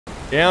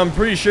Yeah, I'm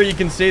pretty sure you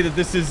can say that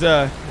this is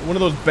one of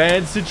those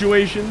bad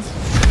situations.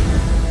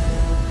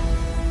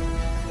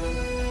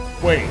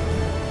 Wait,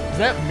 is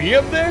that me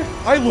up there?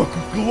 I look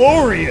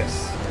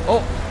glorious.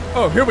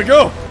 Oh, here we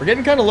go. We're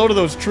getting kind of low to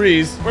those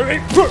trees.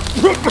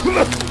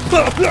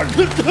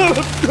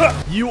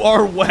 You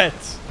are wet.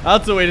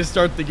 That's the way to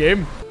start the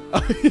game.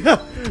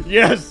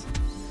 Yes.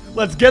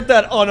 Let's get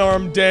that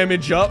unarmed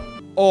damage up.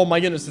 Oh my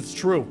goodness, it's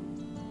true.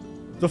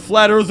 The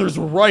flat earthers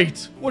were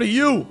right. What are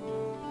you?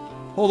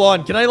 Hold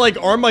on, can I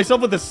like arm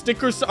myself with a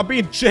stick or something? I'm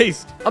being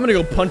chased. I'm gonna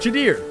go punch a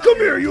deer. Come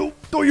here, you.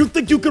 Don't you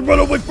think you can run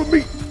away from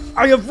me?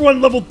 I have run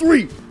level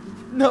 3.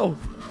 No.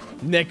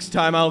 Next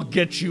time I'll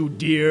get you,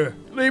 deer.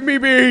 Leave me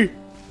be.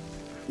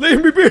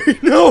 Leave me be.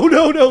 No,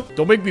 no, no.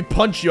 Don't make me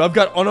punch you. I've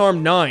got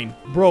unarmed 9.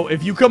 Bro,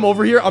 if you come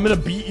over here, I'm gonna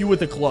beat you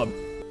with a club.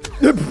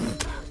 Get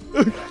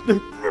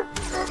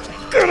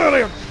out of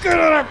here. Get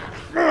out of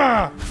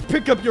here.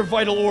 Pick up your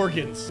vital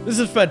organs. This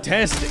is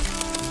fantastic.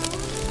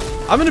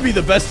 I'm gonna be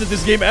the best at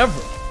this game ever.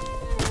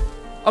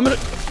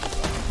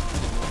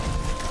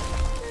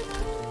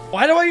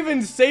 Why do I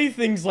even say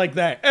things like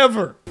that?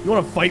 Ever. You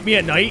wanna fight me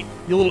at night?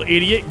 You little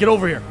idiot. Get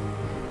over here.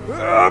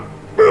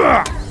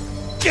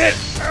 Get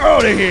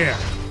out of here.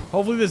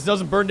 Hopefully this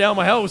doesn't burn down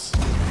my house.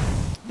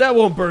 That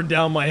won't burn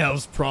down my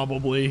house,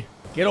 probably.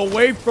 Get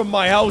away from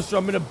my house or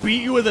I'm gonna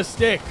beat you with a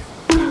stick.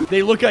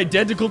 They look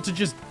identical to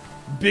just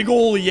big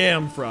ol'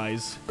 yam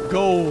fries.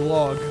 Go,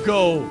 log,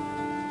 go.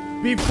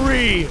 Be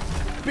free.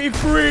 Be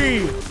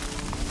free.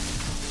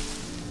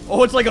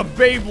 Oh, it's like a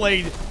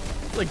Beyblade.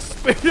 It's like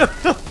spin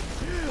up.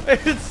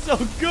 It's so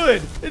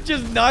good. It's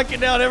just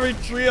knocking down every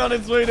tree on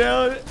its way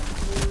down.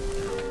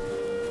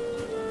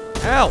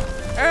 Ow.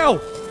 Ow.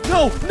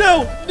 No,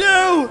 no,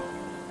 no.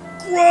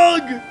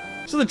 Grug.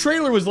 So the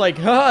trailer was like,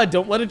 haha,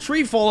 don't let a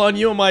tree fall on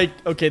you. I'm like,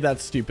 okay,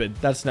 that's stupid.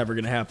 That's never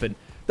gonna happen.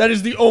 That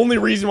is the only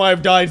reason why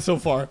I've died so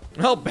far.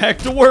 Well, back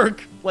to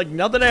work. Like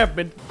nothing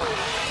happened.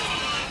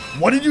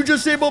 What did you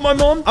just say about my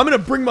mom? I'm gonna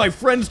bring my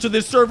friends to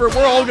this server.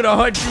 We're all gonna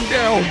hunt you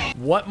down.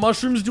 What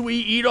mushrooms do we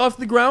eat off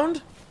the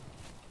ground?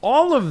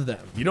 All of them.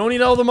 You don't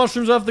eat all the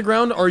mushrooms off the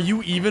ground? Are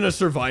you even a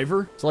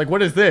survivor? So like,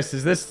 what is this?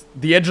 Is this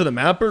the edge of the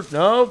map or?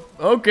 No?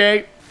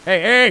 Okay.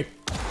 Hey, hey.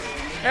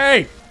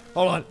 Hey.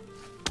 Hold on.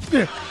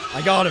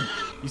 I got him.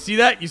 You see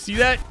that? You see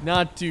that?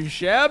 Not too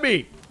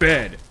shabby.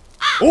 Bed.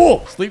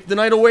 Oh, sleep the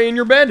night away in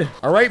your bed.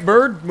 All right,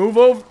 bird, move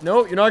over.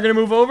 No, you're not gonna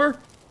move over?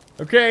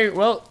 Okay,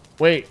 well,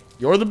 wait.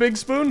 You're the big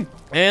spoon?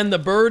 And the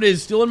bird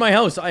is still in my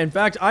house. In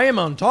fact, I am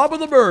on top of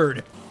the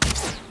bird.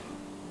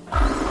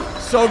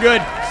 So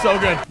good. So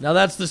good. Now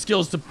that's the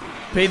skills to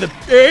pay the...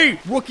 Hey!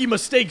 Rookie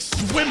mistake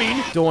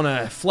swimming. Don't want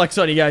to flex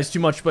on you guys too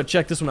much, but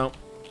check this one out.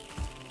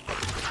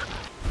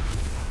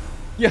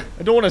 Yeah,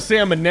 I don't want to say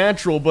I'm a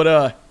natural,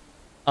 but,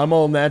 I'm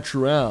all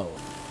natural.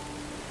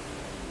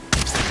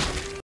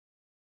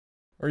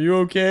 Are you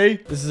okay?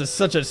 This is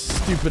such a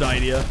stupid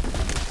idea.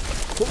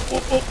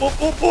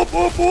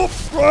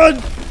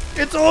 Run!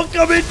 It's all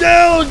coming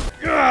down!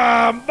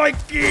 Ah, my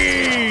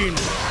king!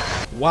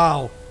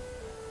 Wow.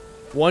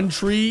 1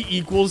 tree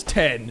equals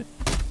 10.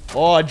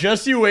 Oh,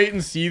 just you wait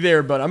and see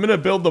there, but I'm gonna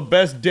build the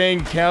best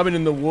dang cabin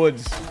in the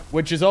woods,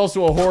 which is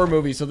also a horror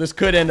movie, so this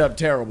could end up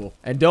terrible.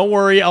 And don't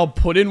worry, I'll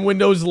put in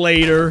windows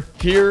later.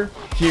 Here,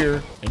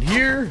 here, and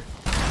here.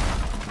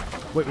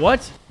 Wait,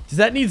 what? Does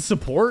that need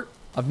support?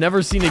 I've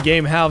never seen a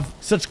game have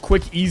such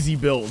quick, easy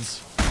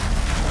builds.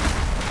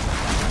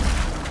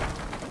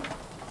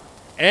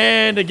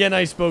 And again,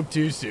 I spoke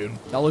too soon.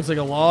 That looks like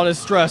a lot of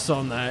stress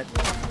on that.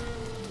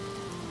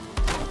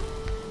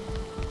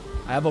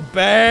 I have a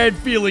bad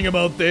feeling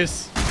about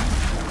this.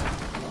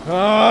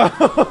 Well,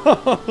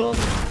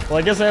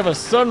 I guess I have a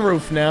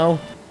sunroof now.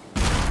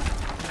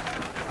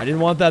 I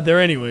didn't want that there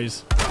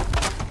anyways.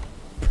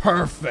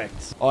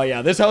 Perfect. Oh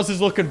yeah, this house is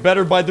looking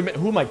better by the...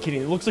 Who am I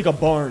kidding? It looks like a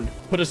barn.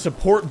 Put a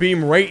support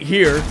beam right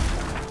here.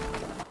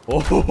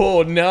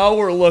 Oh, now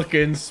we're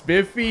looking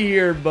spiffy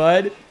here,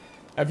 bud.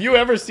 Have you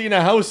ever seen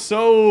a house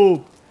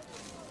so...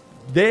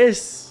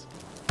 This?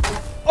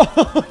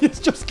 Oh, it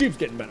just keeps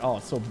getting better. Oh,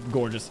 so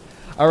gorgeous.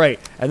 All right,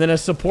 and then a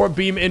support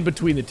beam in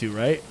between the two,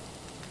 right?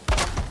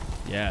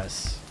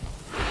 Yes.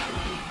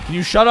 Can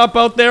you shut up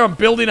out there? I'm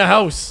building a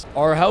house.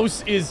 Our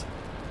house is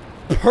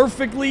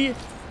perfectly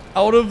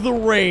out of the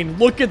rain.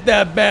 Look at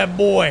that bad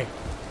boy.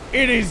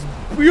 It is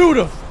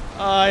beautiful.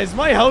 Is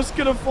my house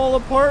gonna fall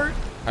apart?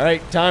 All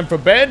right, time for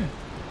bed.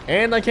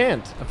 And I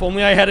can't. If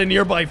only I had a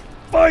nearby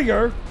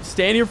fire.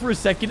 Stand here for a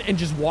second and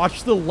just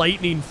watch the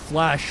lightning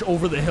flash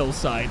over the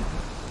hillside.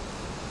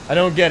 I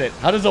don't get it.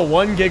 How does a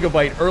 1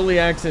 GB early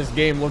access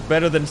game look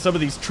better than some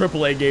of these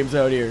AAA games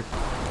out here?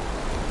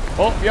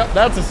 Oh, yep,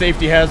 that's a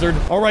safety hazard.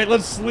 All right,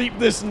 let's sleep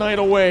this night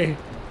away.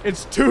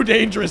 It's too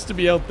dangerous to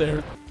be out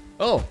there.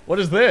 Oh, what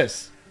is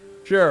this?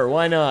 Sure,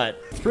 why not?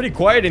 It's pretty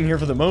quiet in here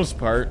for the most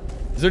part.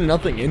 Is there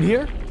nothing in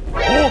here?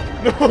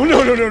 Oh, no,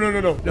 no, no, no, no,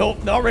 no, no.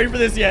 Nope, not ready for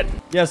this yet.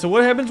 Yeah, so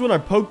what happens when I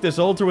poke this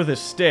altar with a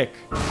stick?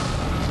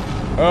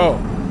 Oh.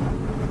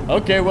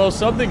 Okay, well,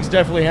 something's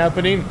definitely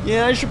happening.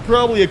 Yeah, I should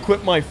probably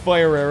equip my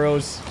fire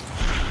arrows.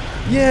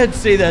 Yeah, I'd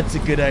say that's a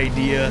good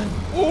idea.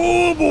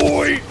 Oh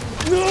boy!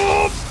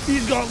 No!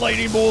 He's got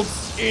lightning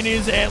bolts in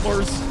his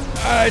antlers.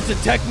 It's a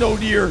techno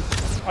deer.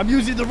 I'm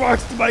using the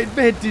rocks to my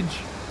advantage.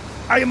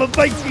 I am a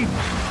Viking.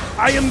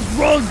 I am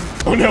Grug.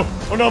 Oh no,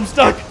 I'm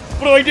stuck.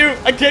 What do I do?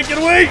 I can't get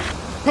away.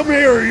 Come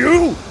here,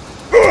 you!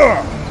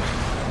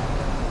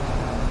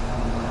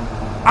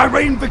 I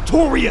reign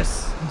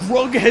victorious!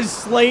 Grug has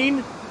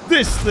slain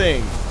this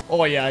thing.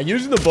 Oh yeah,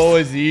 using the bow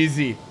is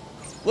easy.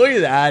 Look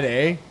at that,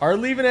 eh? Are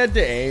leaving it to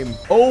aim.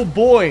 Oh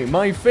boy,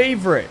 my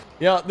favorite.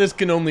 Yeah, this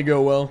can only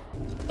go well.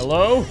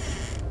 Hello?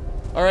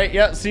 All right,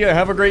 yeah, see ya.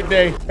 Have a great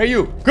day. Hey,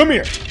 you, come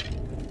here.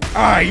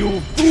 Ah, you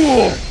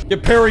fool! You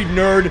parried,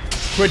 nerd.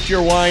 Quit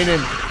your whining.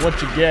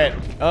 What you get?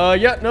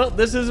 Yeah, no,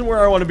 this isn't where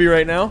I want to be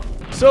right now.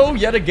 So,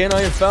 yet again, I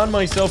have found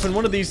myself in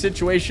one of these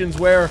situations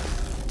where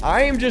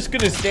I am just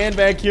gonna stand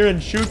back here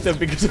and shoot them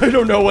because I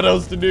don't know what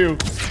else to do.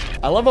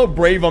 I love how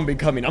brave I'm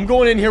becoming. I'm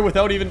going in here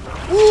without even...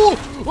 Ooh!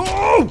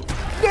 Oh!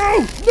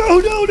 No!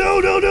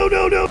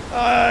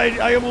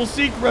 I will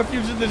seek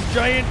refuge in this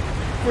giant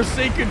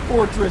forsaken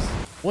fortress.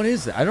 What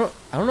is that? I don't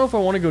know if I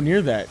want to go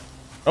near that.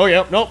 Oh,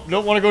 yeah. Nope.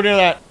 Don't want to go near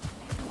that.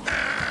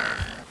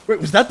 Wait,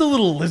 was that the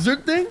little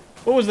lizard thing?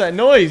 What was that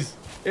noise?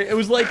 It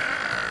was like...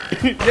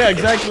 yeah,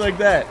 exactly like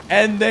that.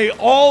 And they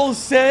all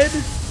said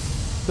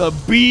the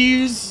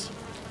bees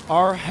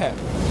are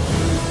heavy.